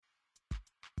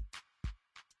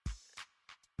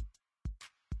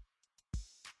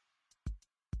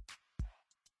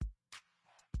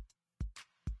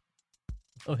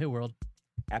Oh, hey, world.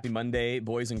 Happy Monday,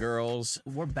 boys and girls,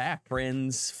 We're back.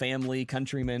 friends, family,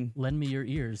 countrymen. Lend me your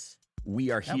ears. We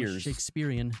are That here. was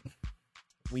Shakespearean.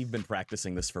 We've been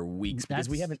practicing this for weeks because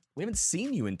we haven't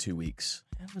seen you in 2 weeks.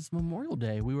 That was Memorial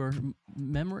Day. We were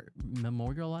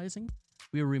memorializing.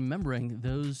 We were remembering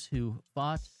those who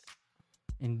fought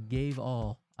and gave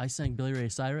all. I sang Billy Ray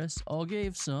Cyrus. All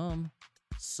gave some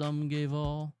gave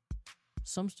all.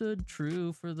 Some stood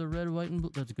true for the red, white, and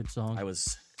blue. That's a good song. I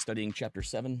was studying chapter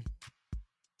 7.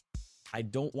 I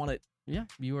don't want it. Yeah,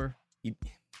 you were.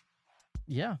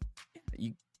 Yeah,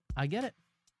 I get it.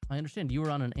 I understand. You were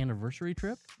on an anniversary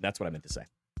trip. That's what I meant to say.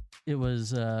 It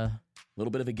was A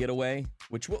little bit of a getaway,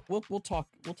 which we'll talk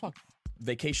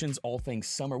vacations, all things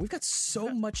summer. We've got so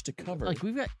much to cover. like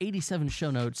we've got 87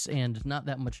 show notes and not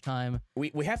that much time.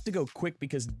 We have to go quick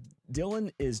because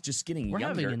Dylan is just getting We're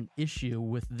younger. having an issue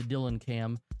with the Dylan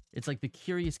cam. It's like the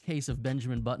curious case of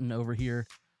Benjamin Button over here.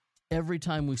 Every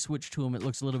time we switch to him, it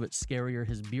looks a little bit scarier.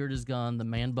 His beard is gone. The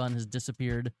man bun has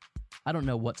disappeared. I don't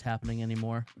know what's happening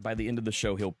anymore. By the end of the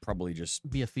show, he'll probably just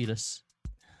Be a fetus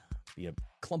be a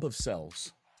clump of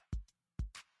cells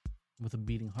with a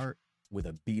beating heart. with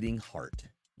a beating heart.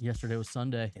 Yesterday was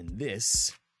Sunday. And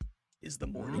this is the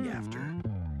morning after.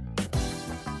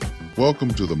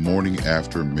 Welcome to the Morning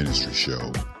After Ministry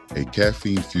Show, a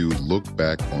caffeine-fueled look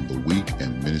back on the week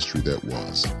and ministry that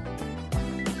was.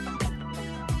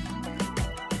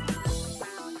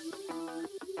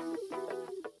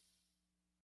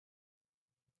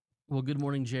 Well, good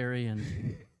morning, Jerry,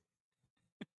 and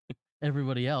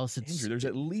everybody else. It's Andrew, there's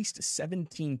at least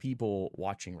 17 people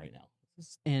watching right now.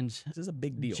 and This is a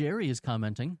big deal. Jerry is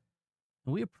commenting,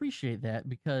 and we appreciate that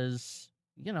because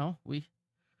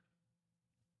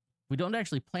we don't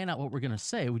actually plan out what we're going to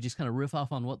say. We just kind of riff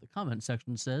off on what the comment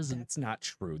section says. And That's not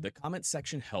true. The comment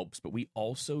section helps, but we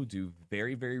also do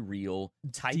very, very real,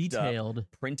 typed detailed. up,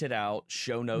 printed out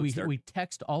show notes. We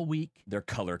text all week They're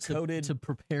color to, coded to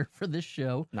prepare for this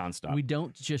show. nonstop. We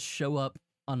don't just show up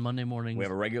on Monday mornings We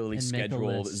have a regularly and make a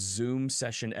scheduled list. Zoom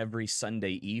session every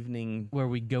Sunday evening. where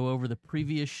we go over the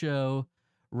previous show.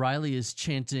 Riley is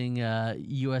chanting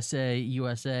USA,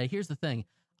 USA. Here's the thing.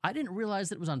 I didn't realize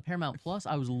that it was on Paramount Plus.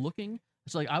 I was looking.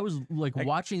 It's like I was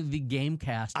watching the game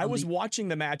cast. I was watching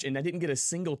the match and I didn't get a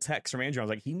single text from Andrew. I was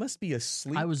like, he must be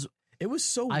asleep. It was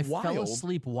so I wild. fell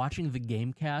asleep watching the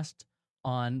game cast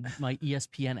on my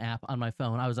ESPN app on my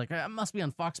phone. I was like, I must be on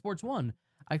Fox Sports 1.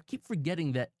 I keep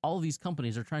forgetting that all these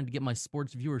companies are trying to get my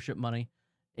sports viewership money.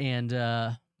 And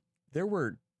There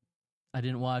were I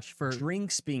didn't watch. For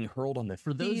drinks being hurled on the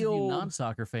those of you field.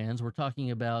 non-soccer fans, we're talking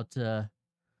about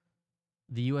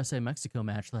the USA-Mexico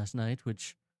match last night,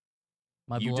 which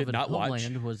my You did beloved not watch.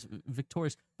 homeland was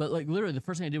victorious. But like literally, the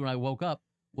first thing I did when I woke up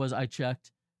was I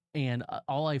checked, and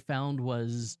all I found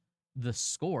was the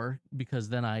score, because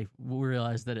then I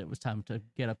realized that it was time to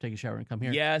get up, take a shower, and come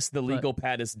here. Yes, the legal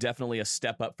pad is definitely a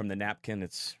step up from the napkin.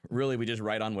 It's really, we just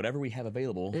write on whatever we have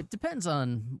available. It depends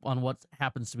on what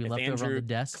happens to be If left over on Andrew the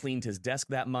desk, cleaned his desk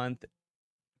that month,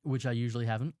 which I usually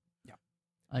haven't. Yeah.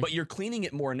 I- but you're cleaning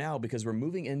it more now because we're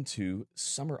moving into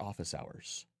summer office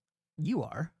hours. You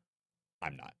are.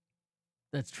 I'm not.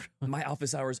 That's true. My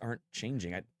office hours aren't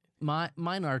changing.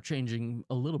 Mine are changing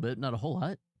a little bit, not a whole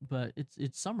lot, but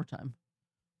it's summertime.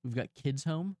 We've got kids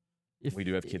home. We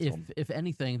do have kids home. If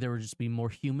anything, there would just be more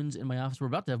humans in my office. We're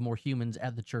about to have more humans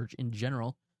at the church in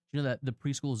general. You know that the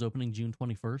preschool is opening June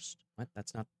 21st? What?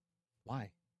 That's not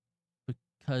why.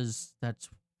 Because that's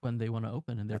when they want to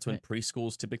open. And That's when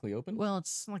preschools typically open? Well,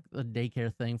 it's like a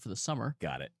daycare thing for the summer.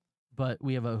 Got it. But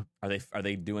we have a Are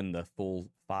they doing the full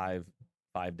five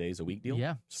days a week deal?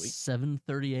 yeah, Sweet.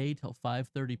 7:30 till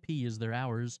 5:30 p is their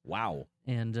hours, Wow.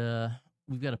 and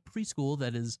we've got a preschool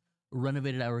that is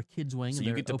renovated our kids wing. So and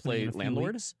you they're get to opening play in a few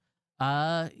landlord? weeks.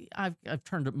 I've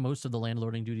turned most of the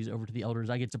landlording duties over to the elders.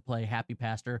 I get to play happy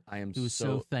pastor, I am who's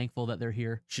so thankful that they're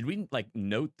here. Should we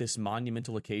note this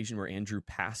monumental occasion where Andrew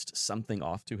passed something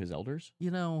off to his elders?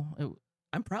 You know,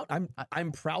 I'm proud.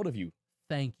 I'm proud of you.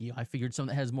 thank you. I figured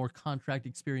someone that has more contract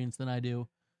experience than I do,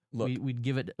 Look, we'd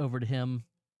give it over to him.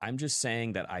 I'm just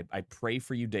saying that I pray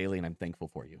for you daily and I'm thankful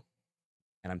for you.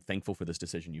 And I'm thankful for this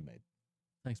decision you made.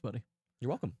 Thanks, buddy. You're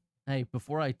welcome. Hey,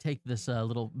 before I take this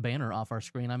little banner off our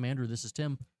screen, I'm Andrew. This is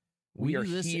Tim. We are do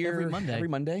this here every Monday. Every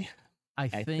Monday. I I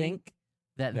think think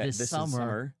that that this this is summer,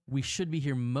 summer. we should be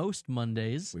here most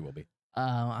Mondays. We will be.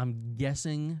 I'm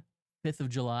guessing 5th of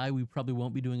July, we probably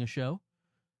won't be doing a show.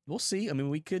 We'll see. I mean,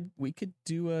 we could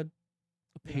do a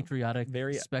Patriotic,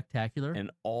 very- spectacular.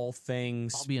 an all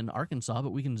things. I'll be in Arkansas,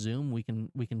 but we can Zoom, we can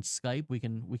Skype, we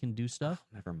can do stuff.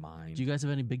 Never mind. Do you guys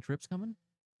have any big trips coming?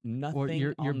 Nothing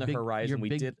your on the big- horizon. your We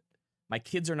big- did. My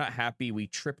kids are not happy. We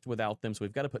tripped without them, so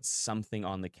we've got to put something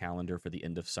on the calendar for the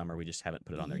end of summer. We just haven't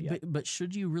put it on there yet. But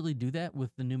should you really do that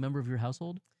with the new member of your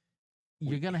household?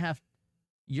 You're going to have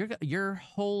your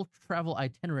whole travel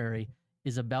itinerary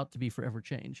is about to be forever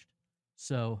changed.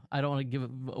 So I don't want to give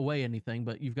away anything,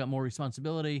 but you've got more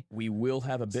responsibility. We will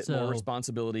have a bit more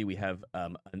responsibility. We have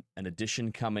an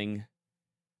addition coming,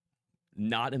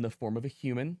 not in the form of a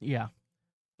human,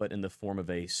 but in the form of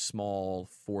a small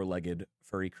four-legged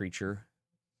furry creature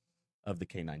of the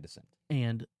canine descent.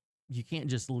 And you can't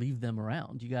just leave them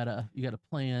around. You gotta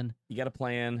plan. You got to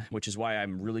plan, which is why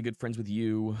I'm really good friends with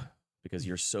you, because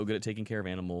you're so good at taking care of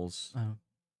animals.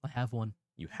 I have one.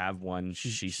 You have one.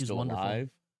 She's still wonderful. alive.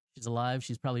 She's alive.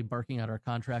 She's probably barking at our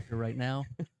contractor right now.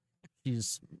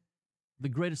 She's the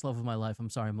greatest love of my life. I'm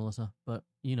sorry, Melissa, but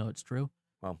you know it's true.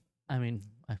 Well, I mean,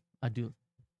 I do.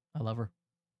 I love her.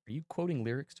 Are you quoting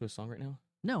lyrics to a song right now?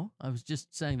 No, I was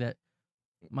just saying that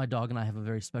my dog and I have a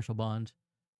very special bond.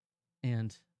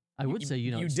 And I would say,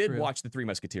 you did true. watch The Three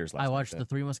Musketeers last night. I watched The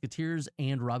Three Musketeers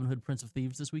and Robin Hood, Prince of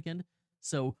Thieves this weekend.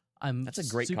 So that's a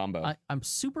great combo. I'm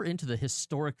super into the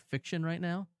historic fiction right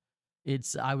now.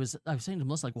 I was saying to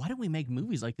Melissa, like, why don't we make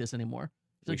movies like this anymore?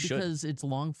 We should. Because it's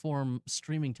long form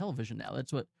streaming television now.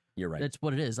 That's what You're right. That's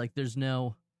what it is. Like, there's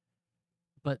no.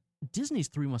 But Disney's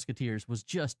Three Musketeers was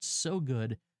just so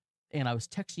good, and I was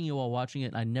texting you while watching it,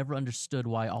 and I never understood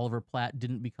why Oliver Platt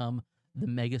didn't become the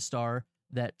megastar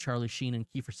that Charlie Sheen and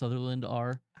Kiefer Sutherland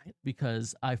are,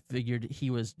 because I figured he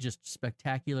was just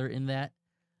spectacular in that.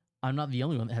 I'm not the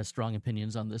only one that has strong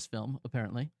opinions on this film,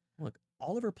 apparently. Look,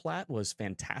 Oliver Platt was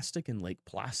fantastic in Lake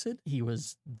Placid. He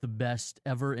was the best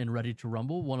ever in Ready to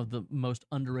Rumble, one of the most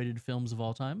underrated films of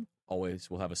all time. Always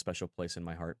will have a special place in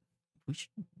my heart. We should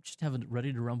just have a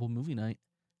Ready to Rumble movie night.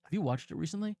 Have you watched it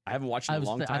recently? I haven't watched it in a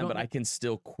long time, but I can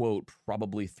still quote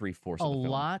probably 3/4 of the film. A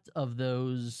lot of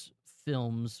those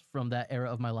films from that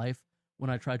era of my life, when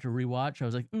I tried to rewatch, I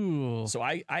was like, ooh. So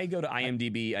I go to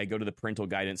IMDb, I go to the parental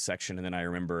guidance section, and then I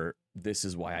remember this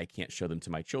is why I can't show them to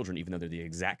my children, even though they're the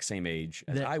exact same age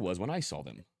as I was when I saw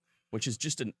them, which is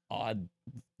just an odd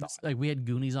thought. Like, we had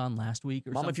Goonies on last week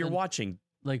or Mom, something. if you're watching.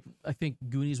 Like, I think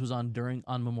Goonies was on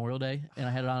Memorial Day, and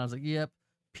I had it on. I was like, yep,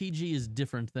 PG is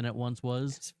different than it once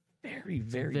was. It's very,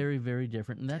 very, very, very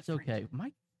different, and that's okay.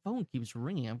 My phone keeps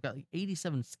ringing. I've got like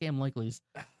 87 scam likelies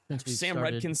since we Sam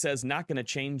started. Redkin says, not going to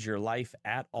change your life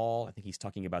at all. I think he's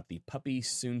talking about the puppy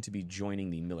soon to be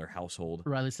joining the Miller household.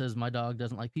 Riley says, my dog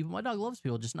doesn't like people. My dog loves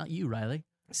people, just not you, Riley.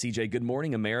 CJ, good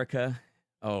morning, America.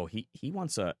 Oh, he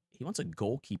wants a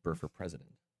goalkeeper for president.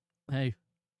 Hey,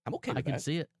 I'm okay with I can that.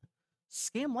 see it.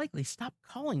 Scam likely, stop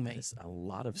calling me. There's a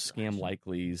lot of scam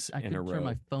likelies I in a couldn't row. turn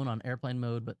my phone on airplane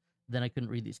mode, but then I couldn't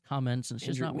read these comments, and it's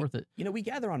just Andrew, not worth it. You know, we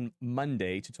gather on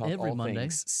Monday to talk Every all Monday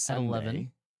things at Sunday.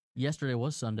 11. Yesterday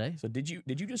was Sunday. So did you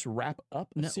just wrap up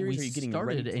a No, series? we Or are you getting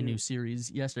started ready a new series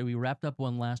yesterday. We wrapped up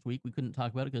one last week. We couldn't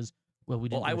talk about it because, well, we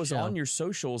didn't. Well, I do a was show. on your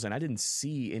socials and I didn't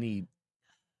see any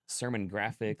sermon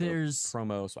graphic There's or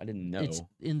promo, so I didn't know. It's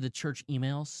in the church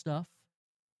email stuff,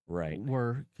 Right.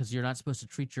 where because you're not supposed to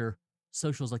treat your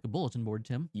socials like a bulletin board,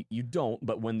 Tim. You don't,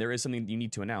 but when there is something you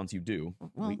need to announce, you do.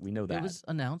 Well, we know that. It was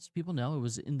announced. People know it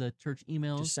was in the church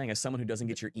emails. Just saying, as someone who doesn't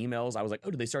get your emails, I was like,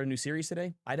 oh, did they start a new series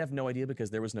today? I'd have no idea because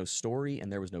there was no story and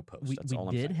there was no post. That's all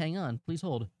I'm did. saying. Hang on, please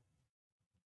hold.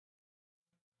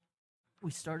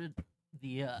 We started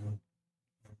the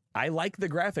I like the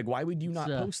graphic. Why would you not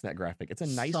It's, post that graphic? It's a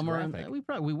nice summer. graphic.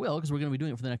 We will because we're going to be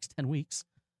doing it for the next 10 weeks.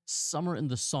 Summer in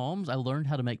the Psalms. I learned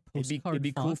how to make postcard It'd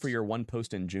be cool fonts. for your one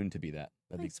post in June to be that.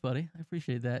 That'd Thanks, buddy. I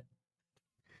appreciate that.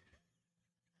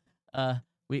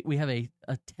 We have a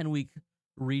 10-week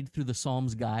read through the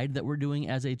Psalms guide that we're doing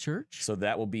as a church. So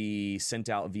that will be sent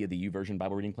out via the YouVersion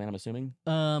Bible reading plan, I'm assuming?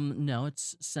 No,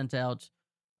 it's sent out.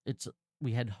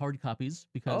 We had hard copies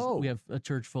because we have a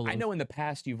church full of. I know in the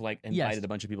past you've invited Yes. a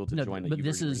bunch of people to No, join the but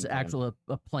this YouVersion is reading plan. actually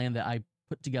a plan that I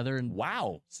put together, and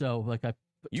Wow. so I put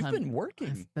You've time- been working.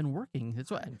 I've been working.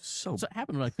 That's what. I'm so That's what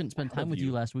happened when I couldn't spend proud time of with you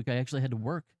you. last week. I actually had to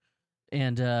work,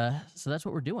 and so that's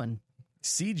what we're doing.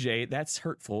 CJ, that's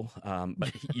hurtful.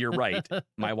 But you're right.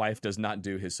 My wife does not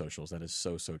do his socials. That is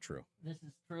so true. This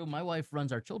is true. My wife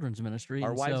runs our children's ministry.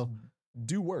 Our and wives so,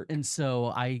 do work. and so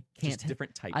I can't. Just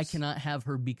different types. I cannot have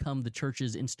her become the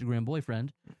church's Instagram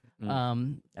boyfriend.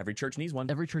 Every church needs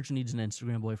one. Every church needs an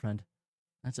Instagram boyfriend.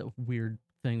 That's a weird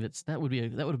thing. That would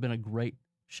have been a great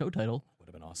show title. Would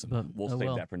have been awesome. But, We'll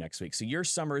save that for next week. So your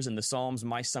summer is in the Psalms.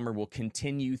 My summer will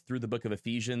continue through the book of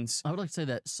Ephesians. I would like to say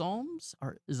that Psalms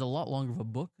is a lot longer of a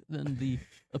book than the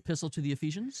Epistle to the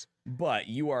Ephesians. But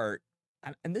you are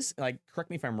and this, like, correct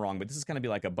me if I'm wrong, but this is going to be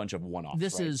like a bunch of one-offs.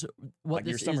 This right? is what like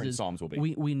this your summer is. Psalms will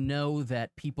be. We know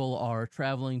that people are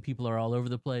traveling, people are all over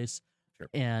the place, Sure.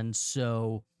 and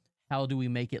so how do we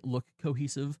make it look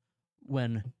cohesive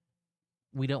when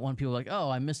we don't want people like, oh,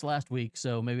 I missed last week,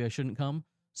 so maybe I shouldn't come.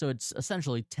 So it's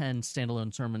essentially 10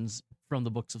 standalone sermons from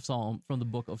the book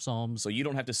of Psalms. So you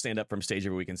don't have to stand up from stage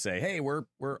every week and say, "Hey, we're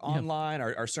online.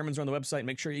 Our sermons are on the website.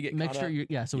 Make sure you get Make caught sure up."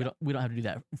 you so we don't have to do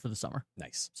that for the summer.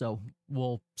 Nice. So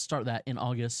we'll start that in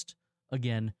August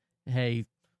again. Hey,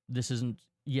 this is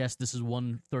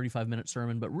one 35-minute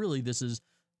sermon, but really this is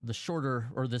the shorter,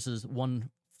 or this is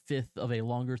 1/5 of a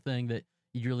longer thing that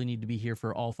you really need to be here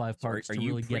for all 5 parts Are to you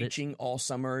really get it. preaching all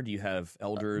summer? Do you have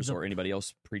elders or anybody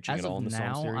else preaching at all in the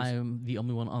Psalm series? I am the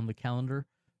only one on the calendar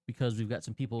because we've got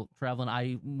some people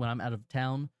traveling. When I'm out of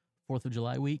town, 4th of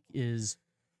July week is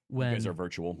when you guys are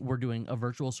virtual. We're doing a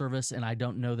virtual service, and I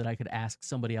don't know that I could ask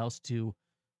somebody else to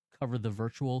cover the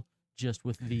virtual just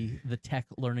with the tech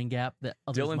learning gap that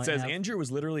others Dylan might says have. Andrew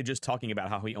was literally just talking about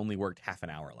how he only worked half an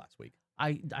hour last week.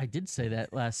 I did say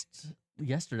that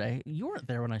yesterday. You weren't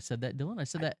there when I said that, Dylan. I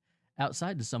said that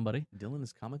outside to somebody. Dylan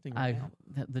is commenting right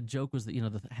now. The joke was that,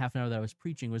 the half an hour that I was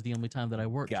preaching was the only time that I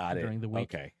worked during the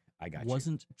week. Okay, I got you.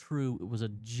 Wasn't true. It was a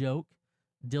joke.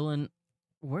 Dylan,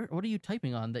 what are you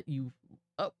typing on that you...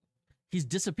 Oh, he's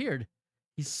disappeared.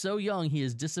 He's so young, he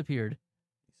has disappeared.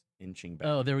 He's inching back.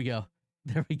 Oh, there we go.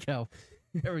 There we go.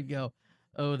 There we go.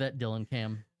 Oh, that Dylan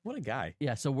Cam. What a guy.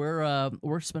 Yeah, so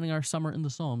we're spending our summer in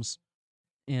the Psalms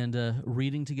and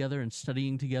reading together and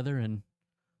studying together, and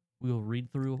we will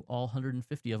read through all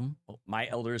 150 of them. My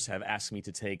elders have asked me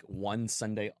to take one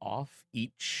Sunday off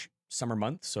each summer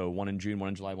month, so one in June, one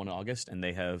in July, one in August, and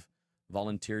they have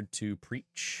volunteered to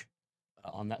preach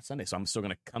on that Sunday. So I'm still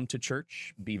going to come to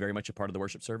church, be very much a part of the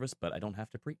worship service, but I don't have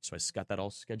to preach. So I just got that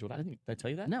all scheduled out. Did I tell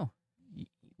you that? No. We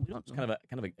don't. It's kind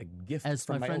of a gift as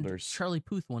from my friend elders. Charlie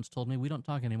Puth once told me, we don't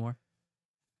talk anymore.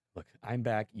 Look, I'm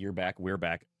back, you're back, we're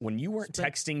back. When you weren't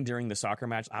texting during the soccer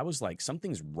match, I was like,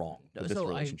 something's wrong with this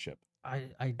relationship.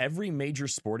 Every major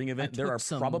sporting event, there are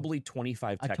probably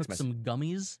 25 text messages. I took some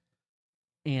gummies,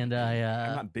 and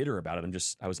I'm not bitter about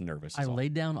it. I was nervous. I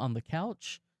laid down on the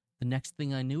couch. The next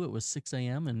thing I knew, it was 6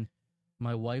 a.m., and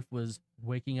my wife was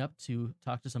waking up to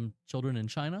talk to some children in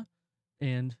China,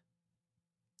 and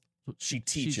she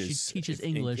teaches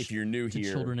English if you're new to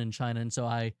here. Children in China, and so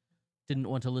I didn't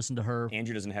want to listen to her.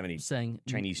 Andrew doesn't have any saying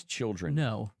Chinese children.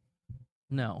 No.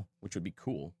 Which would be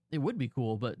cool. It would be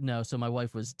cool, but no. So my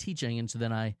wife was teaching, and so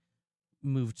then I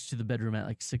moved to the bedroom at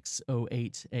like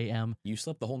 6:08 a.m. You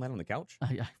slept the whole night on the couch?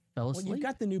 I fell asleep. Well, you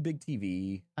got the new big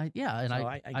TV.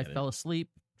 I fell asleep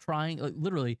trying,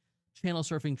 literally channel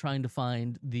surfing, trying to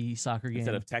find the soccer game.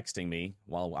 Instead of texting me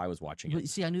while I was watching it. But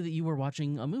see, I knew that you were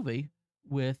watching a movie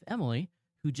with Emily,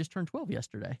 who just turned 12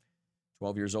 yesterday.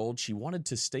 12 years old. She wanted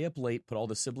to stay up late, put all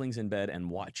the siblings in bed,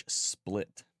 and watch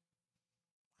Split.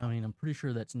 I mean, I'm pretty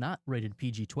sure that's not rated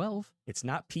PG-12. It's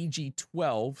not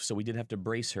PG-12, so we did have to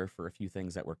brace her for a few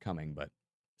things that were coming, but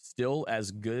still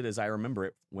as good as I remember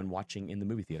it when watching in the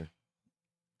movie theater.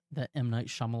 That M. Night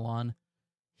Shyamalan,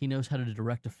 he knows how to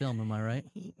direct a film, am I right?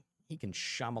 He can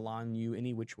Shyamalan you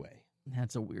any which way.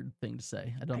 That's a weird thing to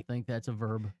say. I don't think that's a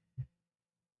verb.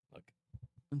 Look,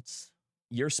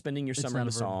 you're spending your summer in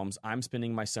the Psalms. I'm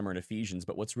spending my summer in Ephesians.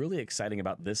 But what's really exciting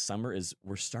about this summer is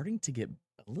we're starting to get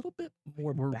a little bit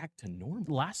more back to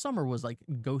normal. Last summer was like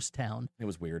ghost town. It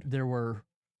was weird.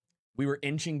 We were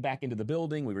inching back into the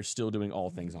building. We were still doing all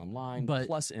things online,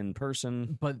 plus in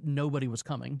person. But nobody was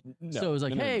coming. So it was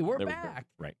like, hey, we're back.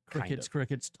 Right.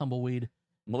 Crickets, tumbleweed.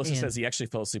 Melissa says he actually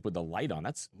fell asleep with the light on.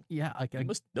 That's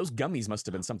those gummies must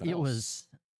have been something else. It was.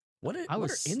 What are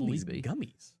in these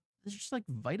gummies? It's just like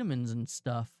vitamins and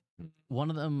stuff. One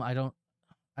of them, I don't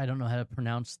know how to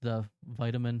pronounce the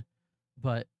vitamin,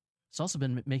 but it's also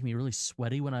been making me really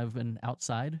sweaty when I've been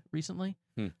outside recently.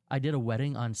 I did a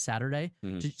wedding on Saturday.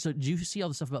 So did you see all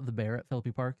the stuff about the bear at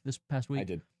Philippi Park this past week? I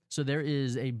did. So there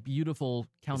is a beautiful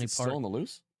county park. Still on the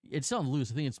loose? It's still on the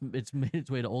loose. I think it's made its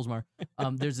way to Oldsmar.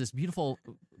 There's this beautiful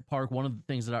park. One of the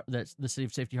things that the city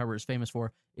of Safety Harbor is famous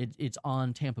for. It's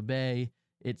on Tampa Bay.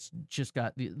 It's just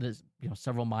got this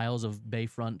several miles of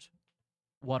bayfront,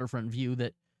 waterfront view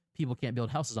that people can't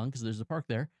build houses on because there's a park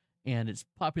there, and it's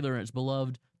popular and it's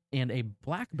beloved. And a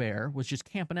black bear was just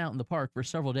camping out in the park for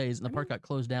several days, and the park got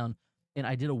closed down. And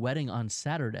I did a wedding on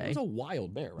Saturday. It was a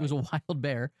wild bear, right? It was a wild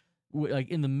bear, like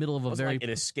in the middle of a very. Like it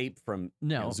escaped from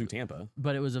Zoo Tampa,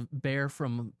 but it was a bear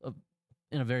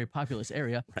in a very populous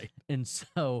area, right? And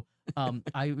so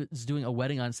I was doing a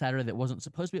wedding on Saturday that wasn't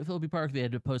supposed to be at Philippi Park. They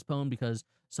had to postpone because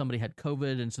somebody had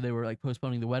COVID, and so they were like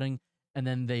postponing the wedding. And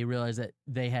then they realized that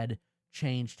they had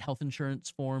changed health insurance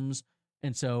forms.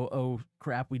 And so, oh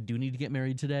crap, we do need to get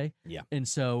married today. Yeah. And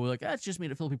so we're like, let's just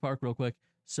meet at Philippi Park real quick.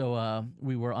 So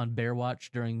we were on Bear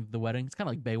Watch during the wedding. It's kind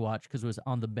of like Baywatch because it was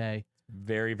on the bay.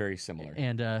 Very, very similar.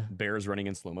 And bears running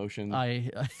in slow motion.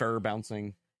 Fur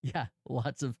bouncing. Yeah,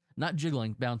 lots of not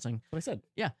jiggling, bouncing. What I said.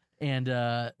 Yeah,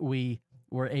 and we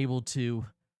were able to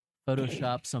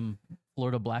Photoshop some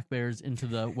Florida black bears into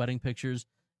the wedding pictures,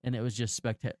 and it was just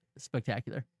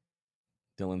spectacular.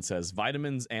 Dylan says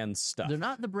vitamins and stuff. They're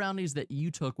not the brownies that you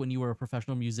took when you were a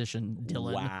professional musician,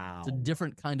 Dylan. Wow. It's a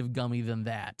different kind of gummy than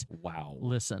that. Wow.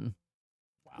 Listen.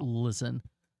 Wow. Listen.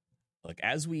 Look,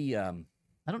 as we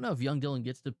I don't know if young Dylan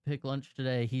gets to pick lunch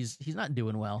today. He's not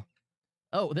doing well.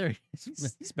 Oh, there he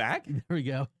is. He's back. There we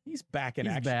go. He's back in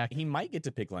action. Back. He might get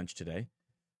to pick lunch today.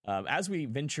 As we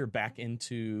venture back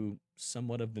into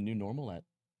somewhat of the new normal at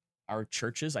our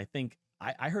churches, I think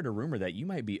I heard a rumor that you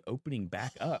might be opening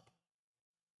back up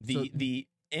the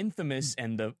infamous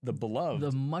and the beloved,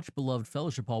 the much beloved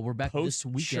Fellowship Hall. We're back this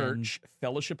weekend. Church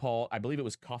Fellowship Hall. I believe it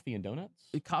was coffee and donuts.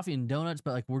 Coffee and donuts,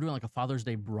 but like we're doing like a Father's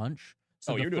Day brunch.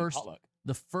 So you're doing potluck.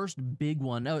 The first big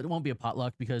one. No, it won't be a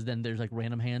potluck because then there's like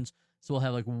random hands. So we'll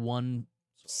have like one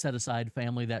set aside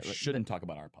family that shouldn't talk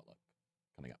about our potluck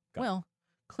coming up. Well,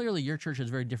 clearly your church has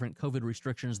very different COVID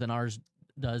restrictions than ours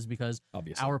does because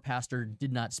obviously our pastor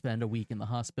did not spend a week in the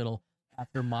hospital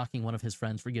after mocking one of his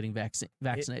friends for getting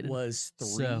vaccinated. It was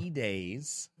 3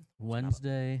 days.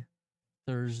 Wednesday,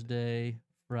 Thursday,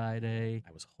 Friday.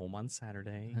 I was home on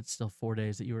Saturday. That's still 4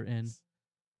 days that you were in.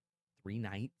 3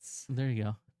 nights. There you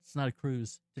go. It's not a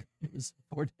cruise. It was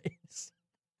 4 days.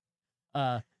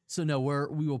 So no,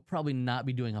 we will probably not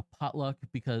be doing a potluck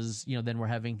because, then we're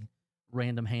having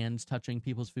random hands touching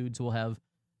people's food. So we'll have,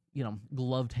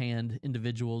 gloved hand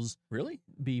individuals. Really?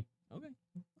 Be okay.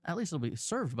 At least it'll be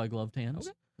served by gloved hands.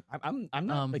 Okay. I'm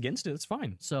not against it. It's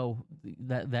fine. So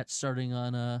that's starting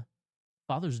on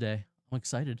Father's Day. I'm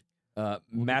excited.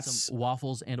 Matt's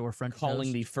waffles and or French calling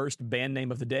toast. The first band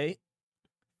name of the day,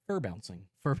 Fur Bouncing.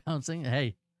 Fur Bouncing.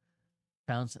 Hey,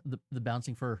 the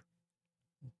Bouncing Fur.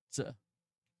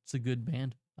 It's a good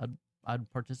band.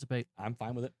 I'd participate. I'm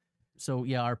fine with it. So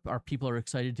yeah, our people are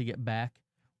excited to get back.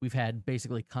 We've had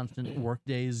basically constant work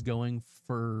days going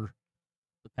for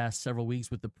the past several weeks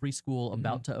with the preschool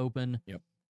about to open. Yep.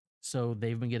 So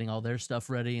they've been getting all their stuff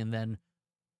ready, and then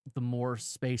the more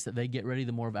space that they get ready,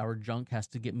 the more of our junk has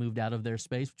to get moved out of their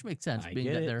space, which makes sense.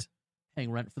 Being that they're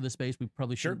paying rent for the space, we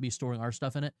probably shouldn't be storing our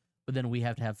stuff in it. But then we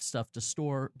have to have stuff to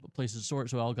store, places to store it,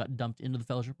 so it all got dumped into the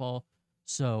Fellowship Hall.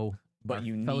 So, but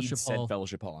you need said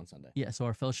Fellowship Hall on Sunday. Yeah, so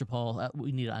our Fellowship Hall,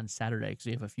 we need it on Saturday because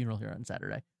we have a funeral here on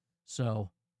Saturday.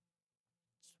 So,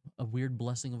 it's a weird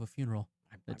blessing of a funeral.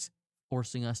 It's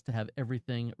forcing us to have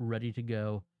everything ready to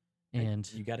go,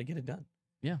 and you got to get it done.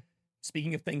 Yeah.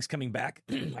 Speaking of things coming back,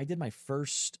 I did my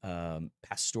first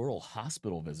pastoral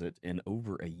hospital visit in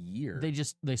over a year.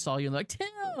 They saw you and they're like,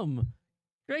 Tim,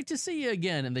 great to see you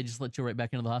again, and they just let you right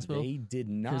back into the hospital. They did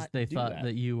not because they thought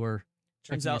that you were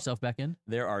checking yourself back in.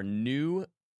 There are new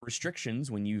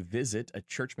restrictions when you visit a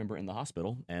church member in the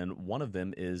hospital, and one of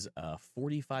them is a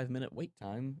 45-minute wait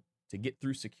time to get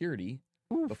through security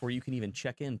before you can even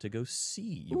check in to go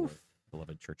see your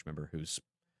beloved church member who's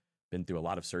been through a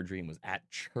lot of surgery and was at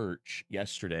church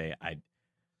yesterday. I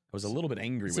was a little bit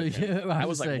angry with him. I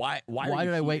was like, why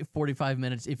did I wait 45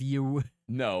 minutes if you...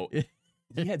 No.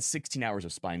 He had 16 hours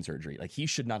of spine surgery. Like, he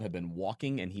should not have been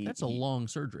walking, and That's a long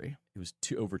surgery. It was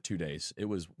over 2 days. It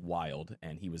was wild,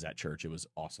 and he was at church. It was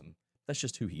awesome. That's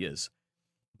just who he is.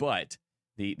 But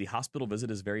the hospital visit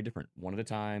is very different, one at a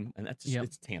time, and that's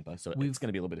it's Tampa, so it's going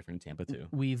to be a little bit different in Tampa too.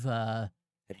 We've have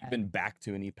you been back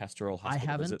to any pastoral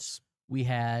hospital visits? We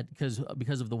had because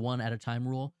of the one at a time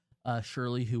rule.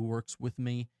 Shirley, who works with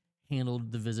me,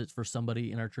 handled the visits for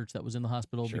somebody in our church that was in the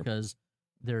hospital because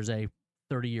there's a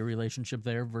 30-year relationship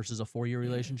there versus a 4-year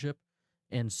relationship,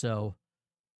 and so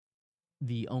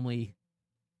the only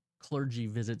clergy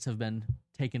visits have been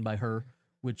taken by her,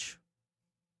 which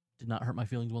did not hurt my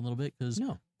feelings one little bit because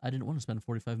I didn't want to spend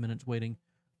 45 minutes waiting.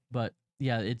 But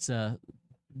yeah, it's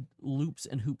loops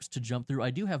and hoops to jump through.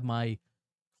 I do have my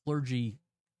clergy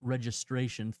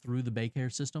registration through the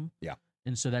Baycare system. Yeah.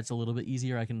 And so that's a little bit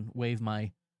easier. I can wave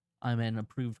my I'm an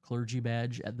approved clergy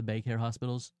badge at the Baycare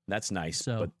hospitals. That's nice,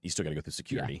 but you still got to go through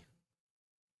security. Yeah.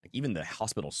 Like, even the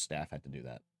hospital staff had to do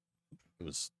that. It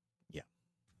was,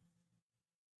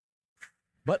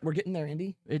 But we're getting there,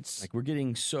 Andy. It's like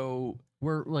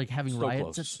we're like having riots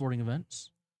close at sporting events.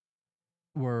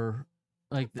 We're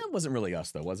like that wasn't really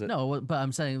us though, was it? No, but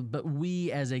I'm saying, but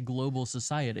we as a global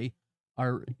society,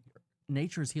 our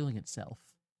nature is healing itself.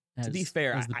 To be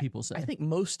fair, as the people say. I think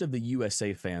most of the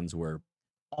USA fans were...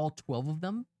 All 12 of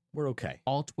them? Were okay.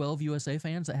 All 12 USA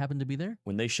fans that happened to be there?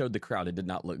 When they showed the crowd, it did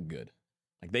not look good.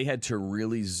 Like, they had to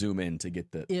really zoom in to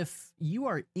get the... If you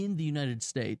are in the United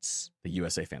States... The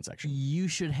USA fan section. You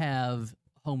should have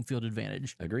home field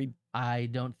advantage. Agreed. I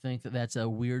don't think that that's a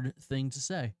weird thing to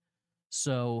say.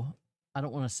 So, I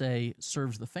don't want to say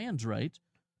serves the fans right,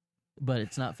 but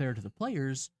it's not fair to the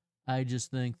players. I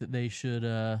just think that they should...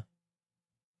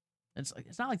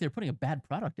 It's not like they're putting a bad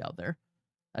product out there.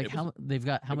 Like they've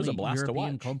got how many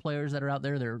European club players that are out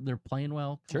there? They're playing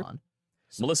well. Come on.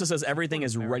 So, Melissa says everything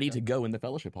is ready to go in the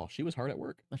fellowship hall. She was hard at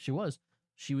work. She was.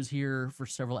 She was here for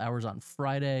several hours on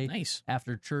Friday. Nice.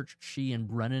 After church, she and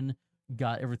Brennan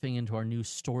got everything into our new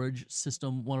storage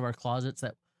system. One of our closets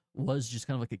that was just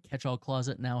kind of like a catch-all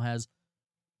closet now has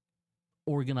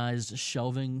organized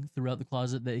shelving throughout the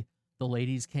closet. The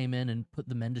ladies came in and put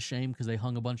the men to shame because they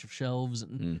hung a bunch of shelves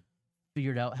and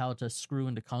figured out how to screw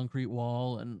into concrete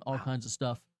wall and all kinds of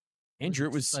stuff. Andrew,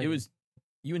 it was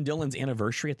you and Dylan's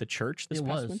anniversary at the church this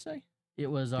past Wednesday? It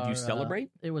was. Did you celebrate?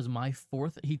 It was my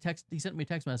 4th. He sent me a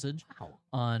text message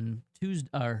on Tuesday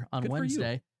or on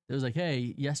Wednesday. It was like,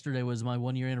 hey, yesterday was my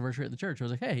 1-year anniversary at the church. I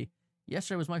was like, hey,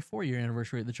 yesterday was my 4-year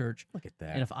anniversary at the church. Look at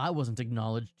that. And if I wasn't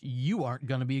acknowledged, you aren't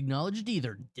going to be acknowledged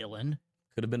either, Dylan.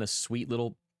 Could have been a sweet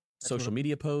little social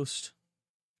media post.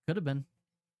 Could have been.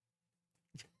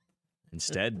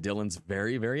 Instead, Dylan's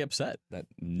very, very upset that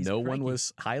no one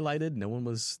was highlighted. No one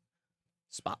was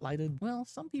spotlighted. Well,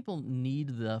 some people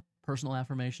need the personal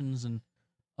affirmations and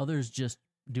others just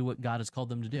do what God has called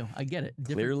them to do. I get it.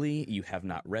 Clearly, you have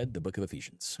not read the book of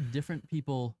Ephesians. Different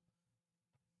people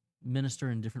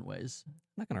minister in different ways. I'm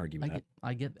not going to argue with that.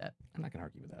 I get that. I'm not going to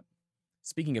argue with that.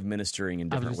 Speaking of ministering in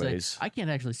different ways. I can't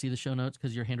actually see the show notes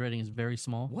because your handwriting is very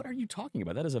small. What are you talking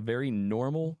about? That is a very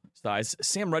normal size.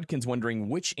 Sam Rudkin's wondering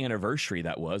which anniversary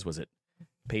that was. Was it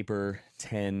paper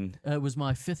 10? It was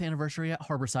my 5th anniversary at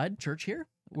Harborside Church here.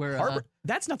 Where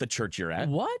That's not the church you're at.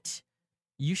 What?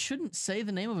 You shouldn't say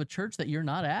the name of a church that you're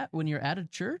not at when you're at a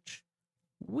church?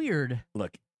 Weird.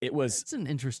 Look, it's an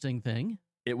interesting thing.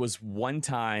 It was one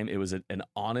time. It was an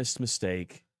honest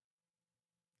mistake.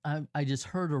 I just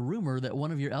heard a rumor that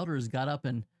one of your elders got up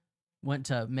and went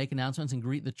to make announcements and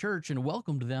greet the church and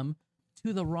welcomed them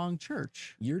to the wrong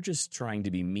church. You're just trying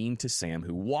to be mean to Sam,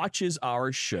 who watches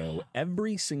our show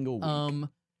every single week.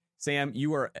 Sam,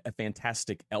 you are a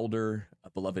fantastic elder, a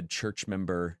beloved church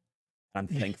member. I'm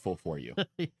thankful for you.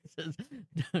 He says,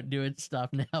 don't do it.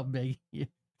 Stop now, begging you.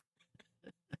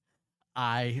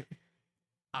 I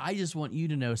just want you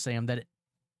to know, Sam, that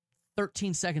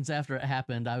 13 seconds after it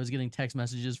happened, I was getting text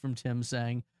messages from Tim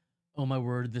saying, oh my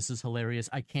word, this is hilarious.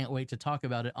 I can't wait to talk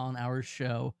about it on our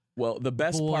show. Well, the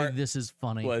best part this is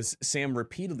funny. Was Sam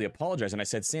repeatedly apologized. And I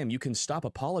said, Sam, you can stop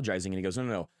apologizing. And he goes,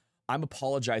 no. I'm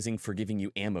apologizing for giving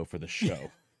you ammo for the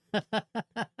show.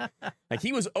 Like,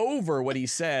 he was over what he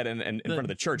said and in front of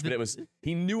the church, but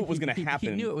he knew it was going to happen.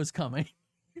 He knew it was coming.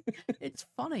 It's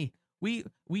funny. We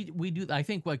do. I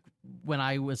think like when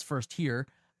I was first here,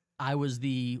 I was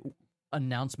the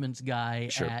announcements guy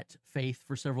at Faith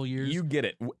for several years. You get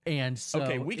it. And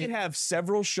so we can have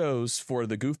several shows for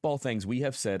the goofball things we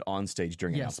have said on stage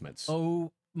during announcements.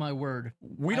 Oh my word.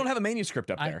 We don't have a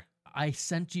manuscript up there. I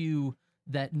sent you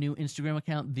that new Instagram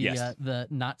account, the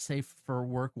not safe for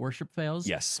work worship fails.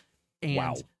 Yes.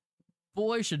 And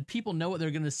boy, should people know what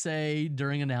they're going to say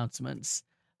during announcements.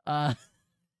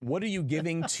 What are you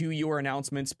giving to your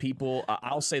announcements, people?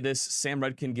 I'll say this. Sam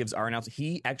Rudkin gives our announcement.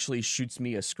 He actually shoots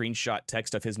me a screenshot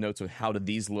text of his notes of how did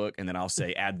these look, and then I'll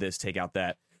say, add this, take out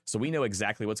that. So we know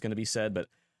exactly what's going to be said. But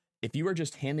if you are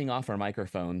just handing off our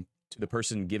microphone to the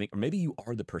person giving, or maybe you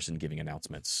are the person giving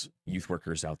announcements, youth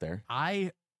workers out there.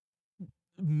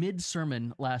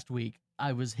 Mid-sermon last week,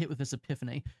 I was hit with this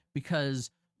epiphany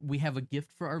because we have a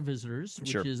gift for our visitors,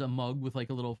 which is a mug with like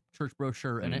a little church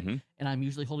brochure in it. And I'm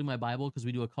usually holding my Bible because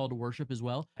we do a call to worship as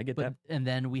well. I get that. And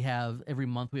then we have, every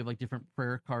month, we have like different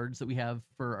prayer cards that we have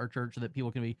for our church so that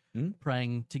people can be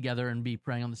praying together and be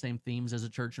praying on the same themes as a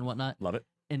church and whatnot. Love it.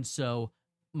 And so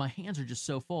my hands are just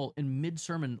so full. In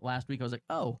mid-sermon last week, I was like,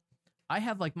 oh, I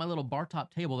have like my little bar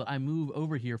top table that I move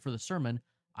over here for the sermon.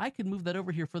 I could move that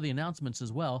over here for the announcements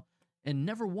as well. And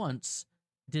never once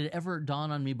did it ever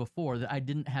dawn on me before that I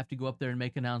didn't have to go up there and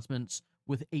make announcements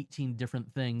with 18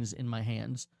 different things in my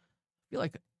hands. I feel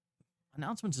like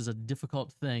announcements is a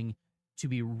difficult thing to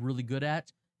be really good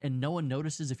at, and no one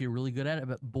notices if you're really good at it,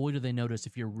 but boy, do they notice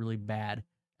if you're really bad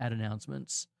at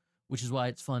announcements, which is why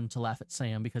it's fun to laugh at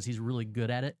Sam because he's really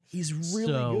good at it. He's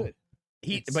really good.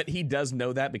 But he does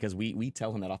know that because we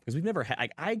tell him that off because we've never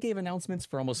had. I gave announcements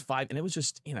for almost 5, and it was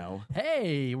just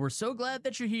hey, we're so glad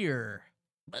that you're here.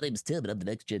 My name's Tim, and I'm the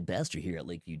next gen pastor here at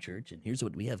Lakeview Church, and here's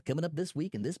what we have coming up this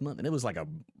week and this month. And it was like a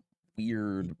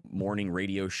weird morning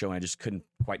radio show, and I just couldn't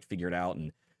quite figure it out.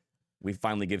 And we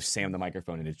finally give Sam the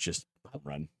microphone, and it's just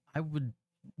run. I would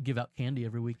give out candy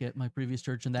every week at my previous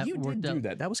church, and that you worked did do out.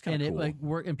 that. That was kind of cool. And it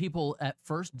worked, and people at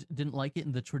first didn't like it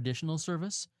in the traditional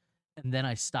service, and then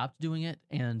I stopped doing it,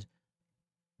 and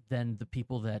then the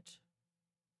people that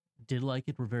did like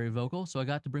it were very vocal, so I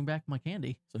got to bring back my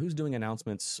candy. So who's doing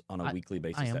announcements on a weekly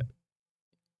basis? I am.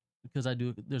 Because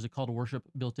there's a call to worship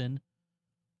built in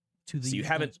to the. So you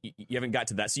haven't got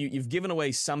to that. So you've given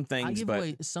away some things. I give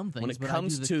away some things. When it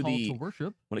comes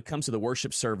to the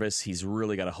worship service, he's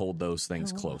really got to hold those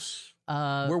things close.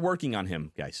 We're working on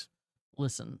him, guys.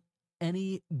 Listen,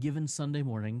 any given Sunday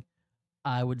morning,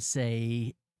 I would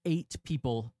say 8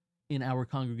 people in our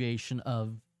congregation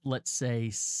of, let's say,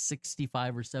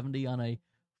 65 or 70 on a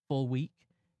full week,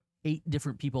 8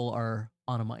 different people are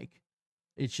on a mic.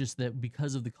 It's just that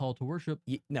because of the call to worship,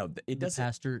 it doesn't.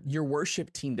 Pastor, your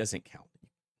worship team doesn't count.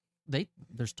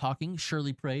 There's talking.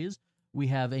 Shirley prays. We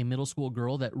have a middle school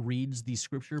girl that reads the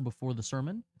scripture before the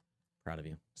sermon. Proud of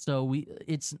you. So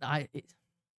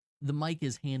the mic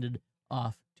is handed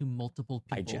off to multiple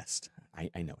people.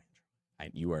 I know,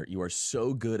 Andrew. You are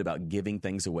so good about giving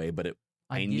things away, but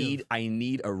I need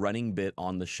a running bit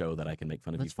on the show that I can make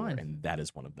fun of you for, and that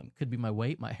is one of them. Could be my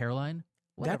weight, my hairline.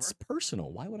 Whatever. That's personal.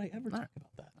 Why would I ever talk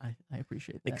about that? I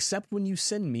appreciate that. Except when you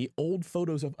send me old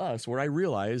photos of us where I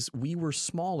realize we were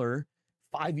smaller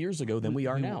 5 years ago than we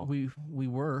are now. We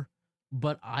were,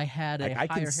 but I had a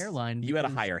higher hairline. You had a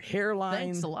higher hairline.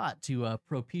 Thanks a lot to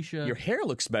Propecia. Your hair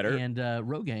looks better. And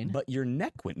Rogaine. But your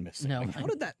neck went missing. No, how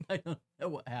did that? I don't know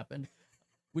what happened.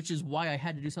 Which is why I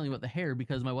had to do something about the hair,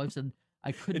 because my wife said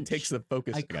I couldn't. It takes the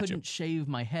focus. I couldn't shave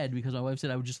my head because my wife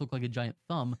said I would just look like a giant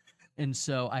thumb. And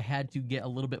so I had to get a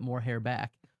little bit more hair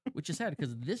back, which is sad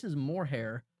because this is more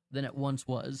hair than it once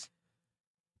was.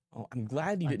 Oh, I'm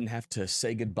glad you didn't have to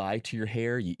say goodbye to your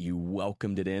hair. You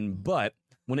welcomed it in. But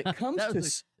when it comes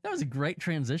that was a great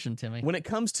transition, Timmy. When it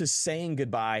comes to saying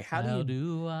goodbye, how do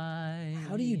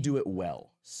you do it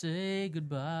well? Say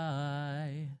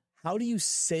goodbye. How do you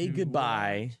say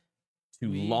goodbye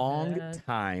to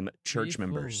long-time church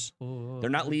members?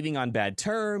 They're not leaving on bad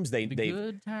terms. They've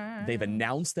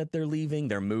announced that they're leaving.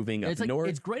 They're moving up north.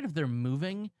 It's great if they're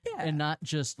moving and not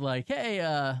just like, hey,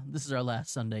 this is our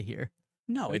last Sunday here.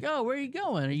 No. Where are you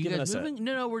going? Are you guys moving?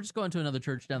 No, we're just going to another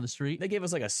church down the street. They gave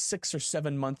us like a 6 or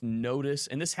 7 month notice,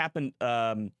 and this happened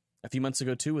a few months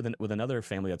ago too with another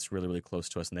family that's really, really close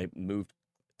to us, and they moved to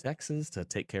Texas to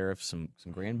take care of some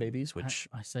grandbabies, which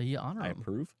I say you honor them. I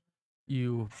approve.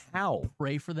 You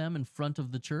pray for them in front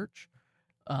of the church.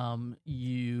 I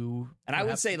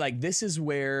would say like this is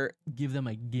where give them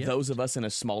a gift. Those of us in a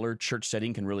smaller church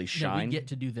setting can really shine. We get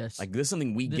to do this. Like this is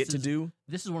something we get to do.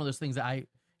 This is one of those things that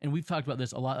and we've talked about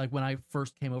this a lot. Like when I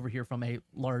first came over here from a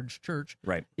large church,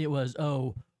 right? It was,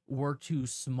 we're too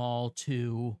small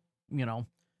to,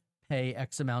 pay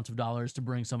X amount of dollars to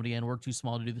bring somebody in. We're too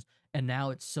small to do this. And now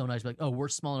it's so nice. Like, we're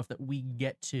small enough that we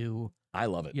get to. I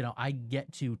love it. I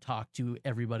get to talk to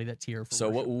everybody that's here. For so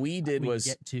worship. What we did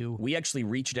we actually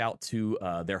reached out to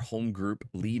their home group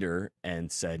leader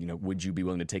and said, would you be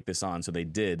willing to take this on? So they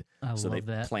did. They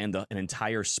planned an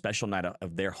entire special night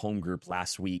of their home group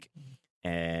last week.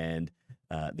 And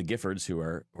the Giffords, who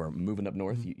are moving up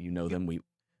north, you know them.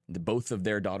 Both of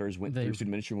their daughters went through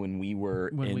student ministry when we were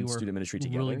in student ministry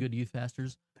together. Really good youth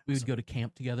pastors. We would go to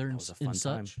camp together and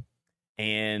such.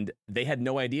 And they had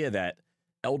no idea that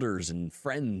elders and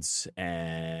friends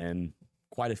and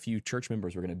quite a few church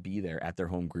members were going to be there at their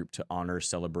home group to honor,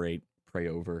 celebrate, pray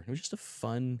over. It was just a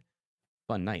fun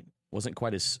night. Wasn't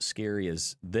quite as scary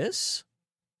as this.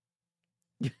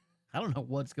 I don't know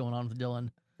what's going on with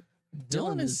Dylan.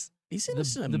 He's in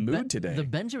a mood today. The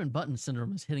Benjamin Button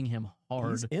syndrome is hitting him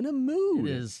hard. He's in a mood.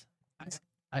 It is.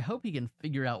 I hope he can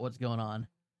figure out what's going on.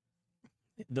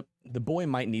 The boy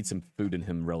might need some food in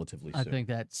him relatively soon. I think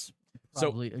that's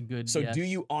probably a good So guess. Do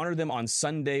you honor them on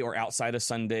Sunday or outside of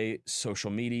Sunday,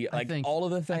 social media, all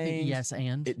of the things? I think yes,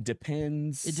 and. It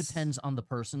depends. It depends on the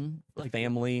person. The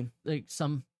family.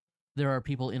 There are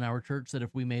people in our church that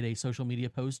if we made a social media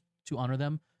post to honor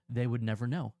them, they would never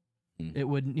know. It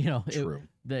wouldn't, True.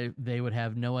 They would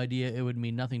have no idea. It would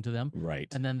mean nothing to them. Right.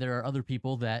 And then there are other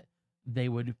people that they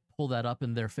would pull that up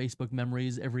in their Facebook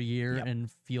memories every year and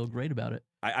feel great about it.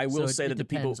 I will say that the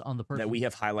people on the that we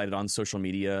have highlighted on social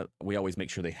media, we always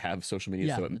make sure they have social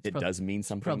media, so it does mean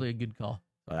something. Probably a good call.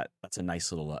 That's a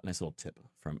nice little tip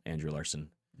from Andrew Larson.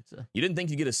 You didn't think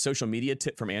you'd get a social media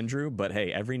tip from Andrew, but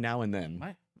hey, every now and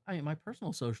then. My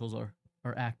personal socials are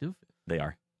active. They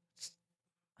are.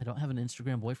 I don't have an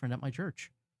Instagram boyfriend at my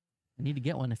church. I need to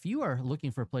get one. If you are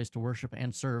looking for a place to worship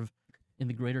and serve in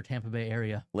the greater Tampa Bay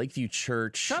area. Lakeview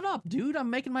Church. Shut up, dude.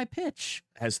 I'm making my pitch.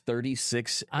 Has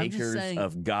 36 acres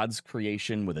of God's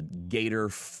creation with a gator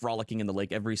frolicking in the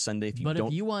lake every Sunday. If you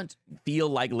don't feel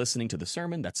like listening to the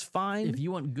sermon, that's fine. If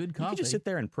you want good coffee, you can just sit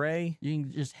there and pray. You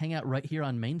can just hang out right here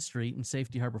on Main Street in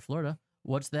Safety Harbor, Florida.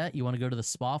 What's that? You want to go to the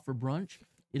spa for brunch?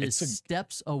 It's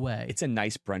steps away. It's a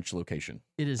nice brunch location.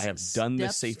 It is. I have done the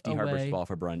Safety Harbor Spa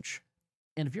for brunch.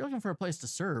 And if you're looking for a place to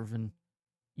serve and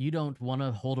you don't want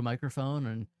to hold a microphone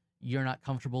and you're not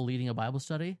comfortable leading a Bible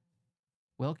study,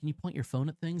 well, can you point your phone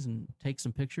at things and take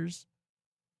some pictures?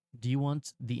 Do you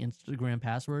want the Instagram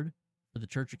password for the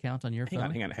church account on your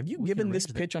phone? Hang on. Have you given this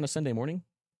pitch on a Sunday morning?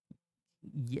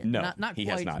 Yeah, no, he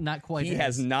has not. Not quite. He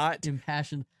has not.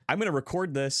 Impassioned. I'm going to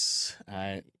record this.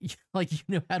 Like you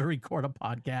know how to record a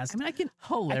podcast. I mean, I can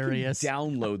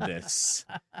download this.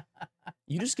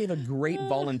 You just gave a great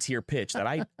volunteer pitch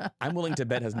that I'm willing to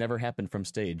bet has never happened from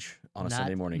stage on a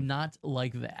Sunday morning. Not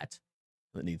like that.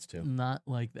 It needs to. Not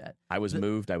like that. I was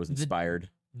moved. I was inspired.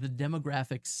 The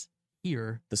demographics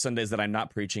here. The Sundays that I'm not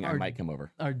preaching, I might come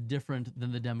over. Are different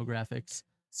than the demographics.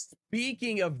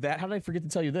 Speaking of that, how did I forget to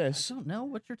tell you this? I don't know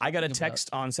what you're talking I got a text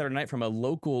on Saturday night from a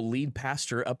local lead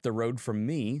pastor up the road from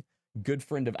me, good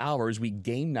friend of ours. We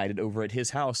game nighted over at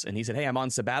his house, and he said, hey, I'm on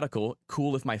sabbatical.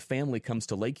 Cool if my family comes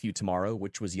to Lakeview tomorrow,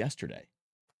 which was yesterday.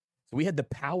 So we had the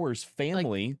Powers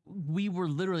family. We were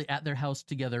literally at their house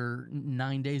together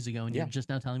 9 days ago, and you're just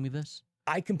now telling me this?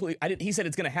 He said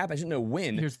it's going to happen. I didn't know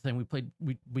when. Here's the thing.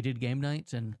 We did game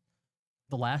nights, and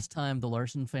the last time the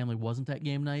Larson family wasn't at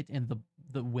game night and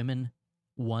the women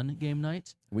won game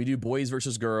night. We do boys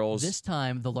versus girls. This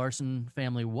time the Larson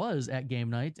family was at game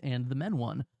night and the men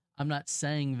won. I'm not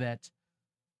saying that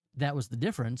was the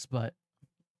difference, but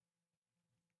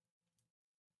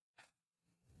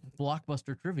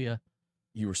Blockbuster trivia.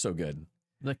 You were so good.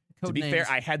 To be fair,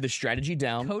 I had the strategy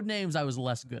down. Code names I was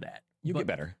less good at. You get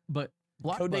better. But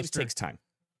Blockbuster, code names takes time.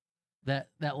 That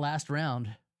last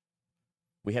round.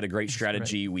 We had a great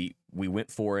strategy. Great. We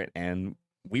went for it, and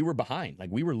we were behind.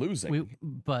 Like, we were losing.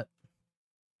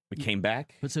 We came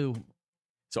back. But so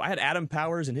I had Adam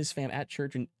Powers and his fam at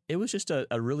church, and it was just a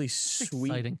really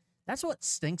sweet. Exciting. That's what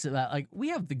stinks about. Like, we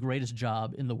have the greatest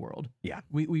job in the world. Yeah,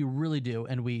 we really do,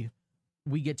 and we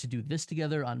get to do this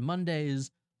together on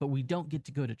Mondays, but we don't get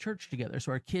to go to church together.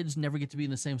 So our kids never get to be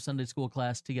in the same Sunday school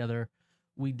class together.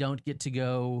 We don't get to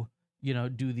go,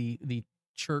 do the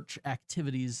church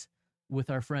activities with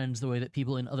our friends the way that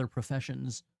people in other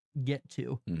professions get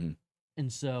to. Mm-hmm.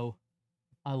 And so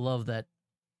I love that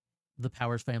the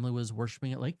Powers family was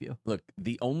worshiping at Lakeview. Look,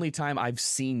 the only time I've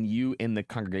seen you in the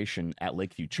congregation at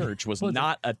Lakeview Church was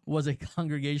a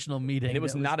congregational meeting. And it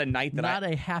was not a night that not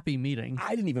a happy meeting. I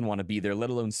didn't even want to be there, let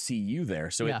alone see you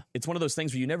there. So it's one of those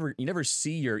things where you never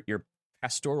see your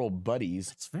pastoral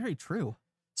buddies. It's very true.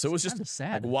 So it was just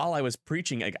sad. Like, while I was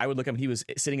preaching, like, I would look up and he was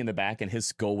sitting in the back and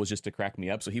his goal was just to crack me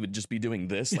up. So he would just be doing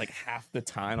this like half the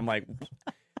time. I'm like,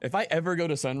 if I ever go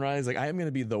to Sunrise, like, I am going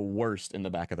to be the worst in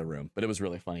the back of the room. But it was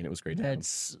really funny and it was great.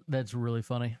 That's really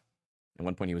funny. At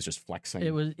one point he was just flexing.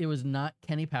 It was not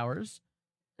Kenny Powers.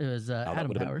 It was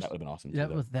Adam Powers. That would have been awesome.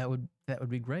 Too, that would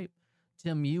be great.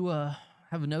 Tim, you have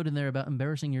a note in there about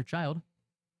embarrassing your child.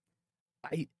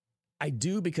 I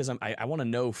do, because I want to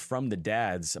know from the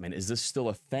dads. I mean, is this still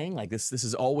a thing? Like, this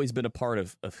has always been a part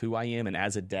of who I am, and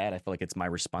as a dad, I feel like it's my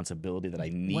responsibility that I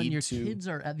need to. When your kids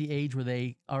are at the age where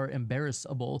they are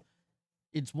embarrassable,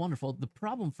 it's wonderful. The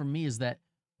problem for me is that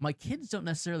my kids don't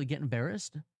necessarily get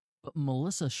embarrassed, but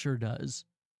Melissa sure does.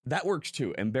 That works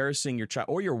too. Embarrassing your child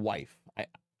or your wife,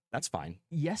 that's fine.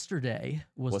 Yesterday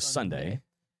was Sunday,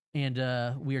 and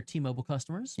we are T-Mobile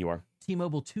customers. You are.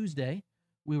 T-Mobile Tuesday,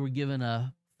 we were given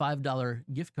a $5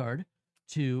 gift card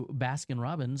to Baskin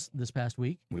Robbins this past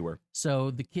week. We were.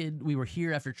 So we were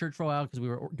here after church for a while because we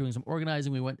were doing some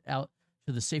organizing. We went out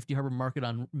to the Safety Harbor Market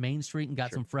on Main Street and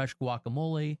got some fresh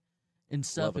guacamole and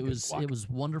stuff. It was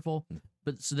wonderful.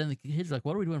 But so then the kids were like,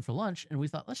 what are we doing for lunch? And we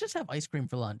thought, let's just have ice cream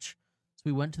for lunch. So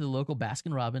we went to the local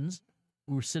Baskin Robbins.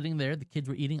 We were sitting there. The kids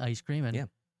were eating ice cream. And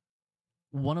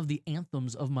one of the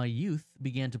anthems of my youth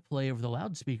began to play over the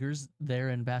loudspeakers there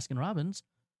in Baskin Robbins.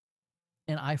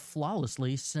 And I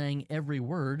flawlessly sang every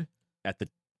word at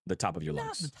the top of your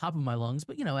lungs. Not the top of my lungs,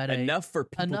 but at enough for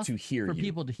people to hear. For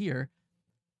people to hear.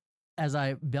 as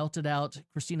I belted out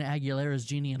Christina Aguilera's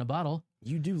Genie in a Bottle.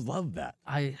 You do love that.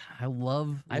 I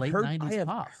love late 90s pop. I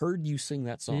have heard you sing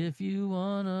that song. If you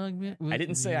wanna, I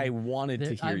didn't say I wanted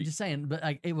to hear you. I'm just saying, but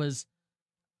it was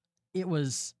a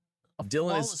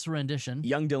flawless rendition.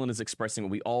 Young Dylan is expressing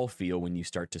what we all feel when you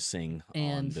start to sing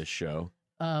on this show.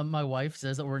 My wife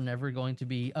says that we're never going to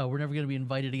be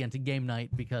invited again to game night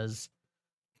because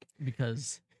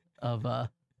of the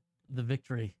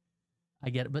victory.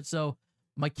 I get it. But so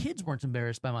my kids weren't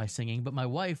embarrassed by my singing, but my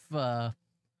wife,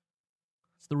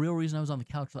 it's the real reason I was on the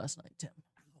couch last night, Tim.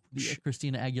 The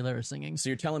Christina Aguilera singing. So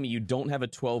you're telling me you don't have a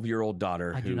 12-year-old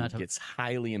daughter who gets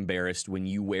highly embarrassed when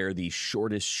you wear the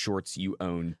shortest shorts you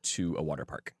own to a water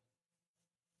park?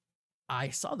 I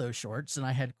saw those shorts and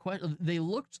I had they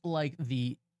looked like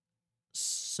the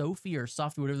Sophie or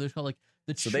Softy, whatever they're called, like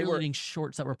the cheerleading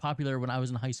shorts that were popular when I was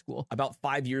in high school. About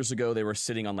 5 years ago, they were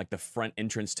sitting on like the front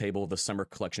entrance table of the summer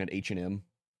collection at H&M,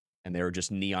 and they were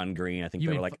just neon green. I think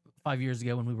they were like 5 years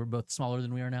ago when we were both smaller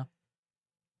than we are now.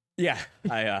 Yeah,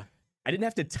 I didn't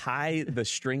have to tie the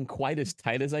string quite as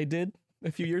tight as I did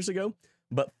a few years ago,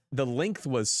 but the length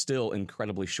was still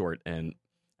incredibly short, and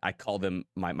I call them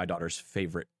my daughter's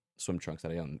favorite swim trunks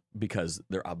that I own because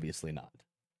they're obviously not.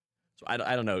 So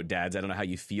I don't know, dads. I don't know how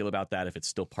you feel about that, if it's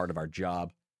still part of our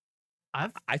job.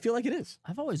 I feel like it is.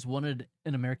 I've always wanted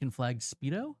an American flag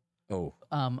Speedo. Oh,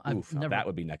 that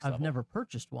would be next level. I've never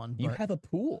purchased one. You have a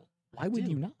pool. Why would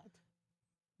you not?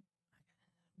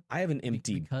 I have an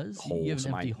empty hole. You have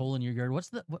an empty hole in your yard.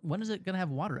 When is it going to have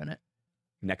water in it?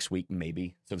 Next week,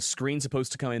 maybe. So the screen's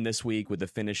supposed to come in this week with the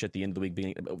finish at the end of the week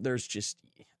being. There's just,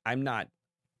 I'm not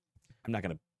going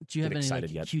to. Do you have any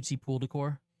cutesy pool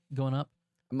decor going up?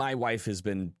 My wife has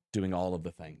been doing all of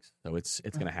the things, so it's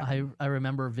going to happen. I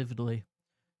remember vividly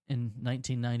in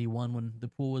 1991 when the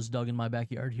pool was dug in my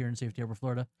backyard here in Safety Harbor,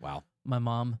 Florida. Wow. My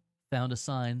mom found a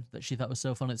sign that she thought was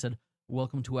so fun. It said,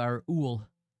 "Welcome to our ool.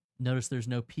 Notice there's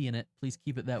no P in it. Please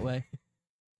keep it that way."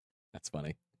 That's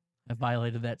funny. I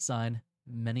violated that sign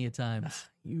many a times.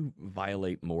 You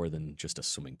violate more than just a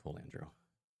swimming pool, Andrew.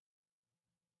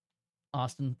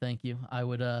 Austin, thank you. I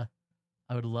would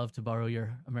love to borrow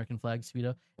your American flag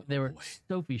Speedo. They were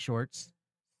Sophie shorts.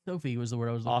 Sophie was the word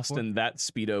I was looking Austin, for. that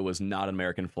Speedo was not an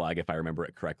American flag, if I remember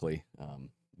it correctly.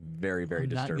 Very, very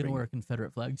disturbing. I'm not going to wear a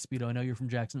Confederate flag Speedo. I know you're from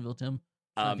Jacksonville, Tim.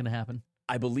 It's not going to happen.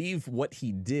 I believe what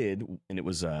he did, and it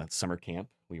was summer camp.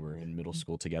 We were in middle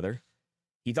school together.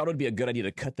 He thought it would be a good idea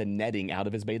to cut the netting out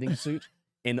of his bathing suit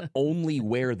and only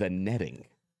wear the netting.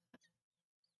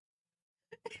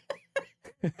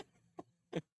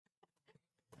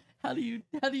 How do you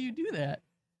do that?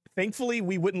 Thankfully,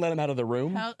 we wouldn't let him out of the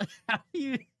room. How do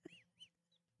you?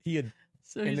 He had,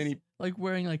 so and then he like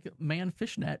wearing like man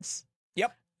fishnets.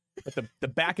 Yep, but the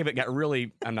back of it got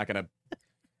really. I'm not gonna.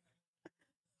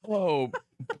 Oh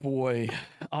boy,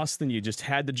 Austin, you just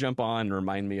had to jump on and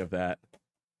remind me of that.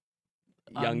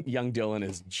 Young Dylan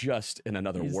is just in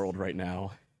another world right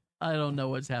now. I don't know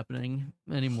what's happening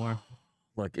anymore.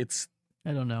 Look,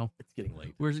 I don't know. It's getting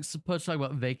late. We're supposed to talk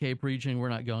about vacay preaching. We're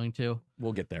not going to.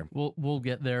 We'll get there. We'll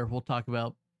get there. We'll talk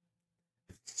about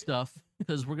stuff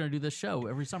because we're going to do this show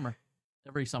every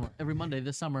Monday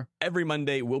this summer. Every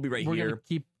Monday we'll be right here. We're going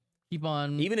to keep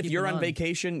on. Even if you're on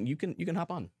vacation, you can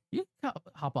hop on. You can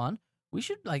hop on. We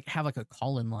should have a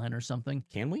call-in line or something.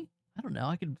 Can we? I don't know.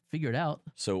 I could figure it out.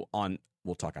 So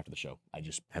we'll talk after the show. I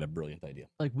just had a brilliant idea.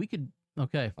 We could.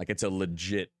 Okay. It's a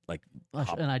legit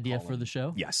an idea for the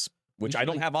show. Yes. Which I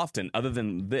don't have often, other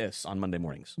than this on Monday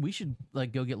mornings. We should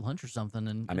go get lunch or something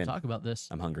and talk about this.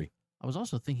 I'm hungry. I was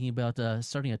also thinking about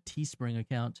starting a Teespring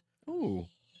account. Ooh,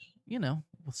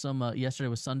 with some. Yesterday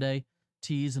was Sunday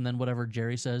teas, and then whatever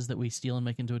Jerry says that we steal and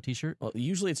make into a T-shirt. Well,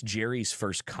 usually it's Jerry's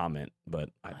first comment, but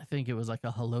I think it was like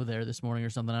a hello there this morning or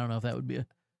something. I don't know if that would be a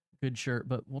good shirt,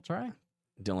 but we'll try.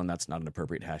 Dylan, that's not an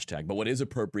appropriate hashtag. But what is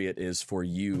appropriate is for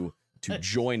you to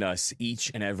join us each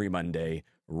and every Monday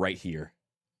right here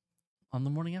on the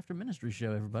Morning After Ministry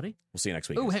show, everybody. We'll see you next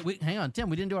week. Oh, hey, hang on, Tim.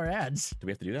 We didn't do our ads. Do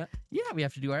we have to do that? Yeah, we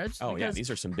have to do our ads. Oh, yeah. These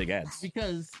are some big ads.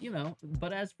 Because,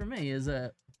 But As For Me is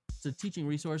it's a teaching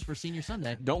resource for Senior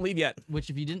Sunday. Don't leave yet. Which,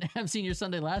 if you didn't have Senior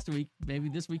Sunday last week, maybe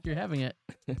this week you're having it.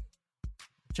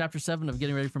 Chapter 7 of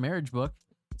Getting Ready for Marriage book.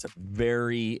 It's a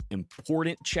very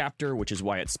important chapter, which is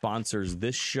why it sponsors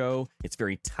this show. It's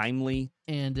very timely.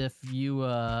 And if you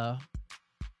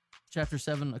chapter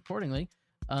 7 accordingly,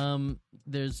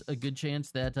 there's a good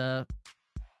chance that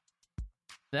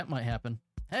that might happen.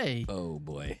 Hey. Oh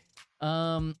boy.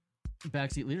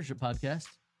 Backseat Leadership Podcast.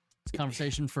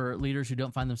 Conversation for leaders who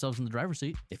don't find themselves in the driver's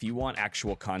seat. If you want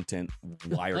actual content,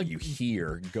 why are you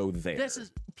here? Go there.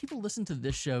 People listen to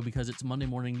this show because it's Monday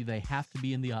morning. They have to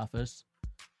be in the office,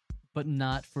 but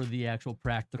not for the actual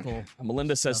practical.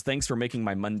 Melinda says, thanks for making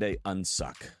my Monday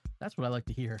unsuck. That's what I like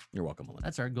to hear. You're welcome, Melinda.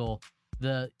 That's our goal.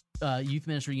 The Youth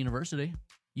Ministry University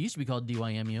used to be called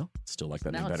DYMU. Still like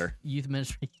that now name better. Youth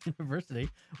Ministry University.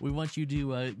 We want you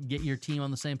to get your team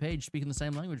on the same page, speaking the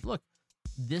same language. Look,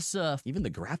 this even the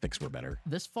graphics were better.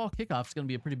 This fall kickoff is going to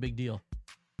be a pretty big deal.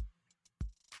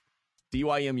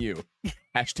 DYMU.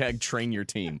 Hashtag train your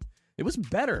team. It was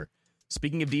better.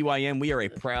 Speaking of DYM, we are a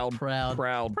proud part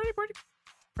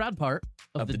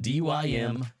of the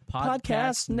DYM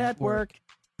Podcast Network.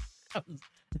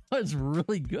 That was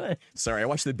really good. Sorry, I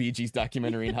watched the Bee Gees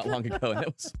documentary not long ago, and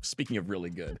that was, speaking of really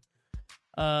good.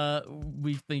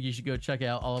 We think you should go check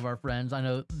out all of our friends. I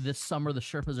know this summer the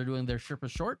Sherpas are doing their Sherpa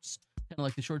shorts, kind of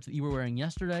like the shorts that you were wearing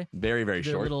yesterday. Very, very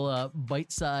They're short. Little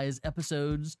bite-sized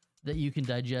episodes that you can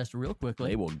digest real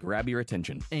quickly. They will grab your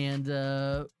attention. And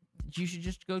you should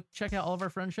just go check out all of our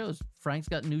friends' shows. Frank's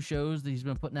got new shows that he's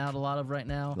been putting out a lot of right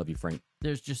now. Love you, Frank.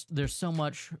 There's so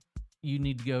much you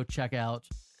need to go check out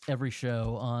every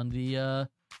show on the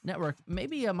network.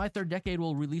 Maybe My Third Decade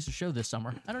will release a show this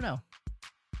summer. I don't know.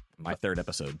 My third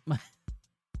episode.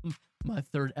 My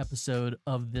third episode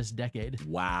of this decade.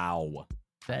 Wow.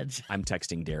 I'm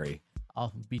texting Derry.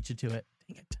 I'll beat you to it.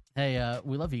 Dang it. Hey,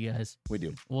 we love you guys. We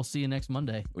do. We'll see you next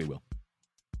Monday. We will.